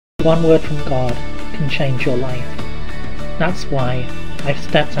One word from God can change your life. That's why I've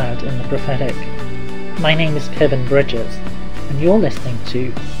stepped out in the prophetic. My name is Kevin Bridges, and you're listening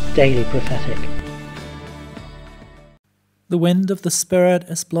to Daily Prophetic. The wind of the Spirit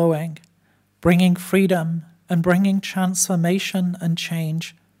is blowing, bringing freedom and bringing transformation and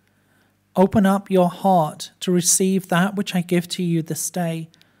change. Open up your heart to receive that which I give to you this day.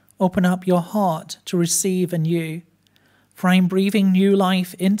 Open up your heart to receive anew. For I am breathing new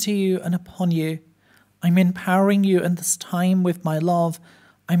life into you and upon you. I'm empowering you in this time with my love.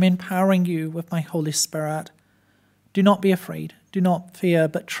 I'm empowering you with my Holy Spirit. Do not be afraid, do not fear,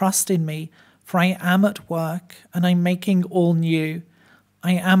 but trust in me, for I am at work and I'm making all new.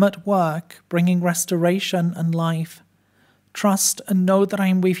 I am at work, bringing restoration and life. Trust and know that I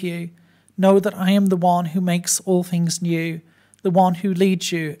am with you. Know that I am the one who makes all things new, the one who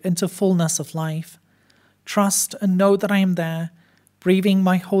leads you into fullness of life. Trust and know that I am there, breathing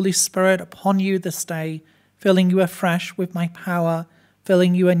my Holy Spirit upon you this day, filling you afresh with my power,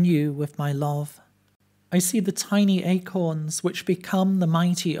 filling you anew with my love. I see the tiny acorns which become the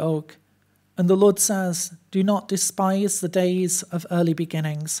mighty oak, and the Lord says, do not despise the days of early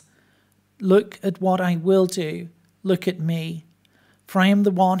beginnings. Look at what I will do, look at me. For I am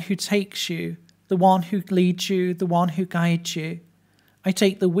the one who takes you, the one who leads you, the one who guides you. I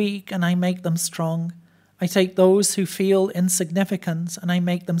take the weak and I make them strong. I take those who feel insignificant and I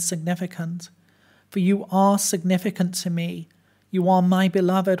make them significant. For you are significant to me. You are my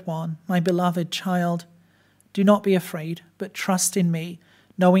beloved one, my beloved child. Do not be afraid, but trust in me,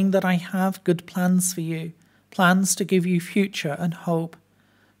 knowing that I have good plans for you, plans to give you future and hope.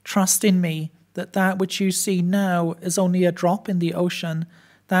 Trust in me that which you see now is only a drop in the ocean,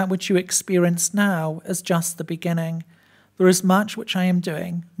 that which you experience now is just the beginning. There is much which I am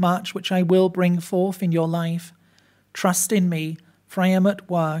doing, much which I will bring forth in your life. Trust in me, for I am at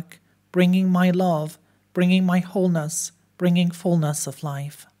work, bringing my love, bringing my wholeness, bringing fullness of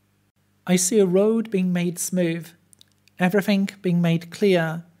life. I see a road being made smooth, everything being made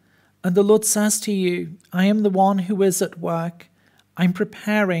clear, and the Lord says to you, I am the one who is at work. I'm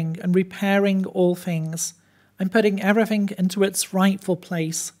preparing and repairing all things. I'm putting everything into its rightful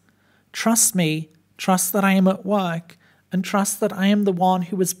place. Trust me, trust that I am at work, and trust that I am the one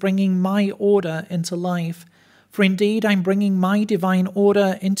who is bringing my order into life. For indeed, I'm bringing my divine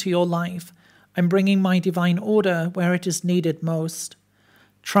order into your life. I'm bringing my divine order where it is needed most.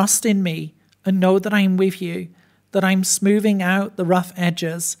 Trust in me and know that I am with you, that I'm smoothing out the rough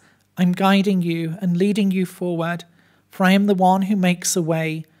edges. I'm guiding you and leading you forward, for I am the one who makes a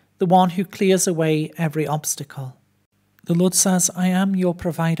way, the one who clears away every obstacle. The Lord says, I am your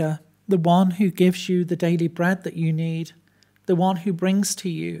provider, the one who gives you the daily bread that you need, the one who brings to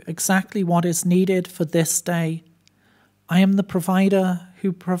you exactly what is needed for this day. I am the provider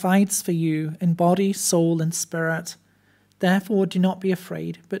who provides for you in body, soul, and spirit. Therefore, do not be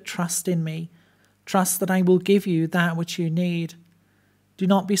afraid, but trust in me. Trust that I will give you that which you need. Do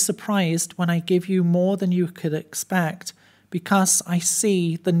not be surprised when I give you more than you could expect, because I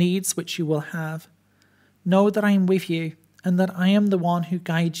see the needs which you will have. Know that I am with you, and that I am the one who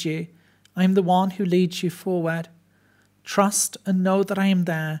guides you. I am the one who leads you forward. Trust and know that I am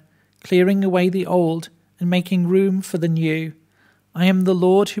there, clearing away the old and making room for the new. I am the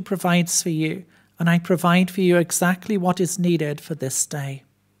Lord who provides for you, and I provide for you exactly what is needed for this day.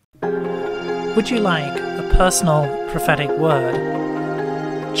 Would you like a personal prophetic word?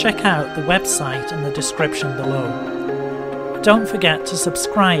 Check out the website in the description below. Don't forget to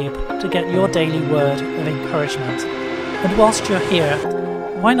subscribe to get your daily word of encouragement. And whilst you're here,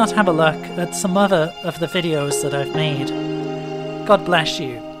 why not have a look at some other of the videos that I've made? God bless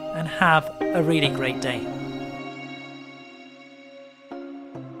you and have a really great day.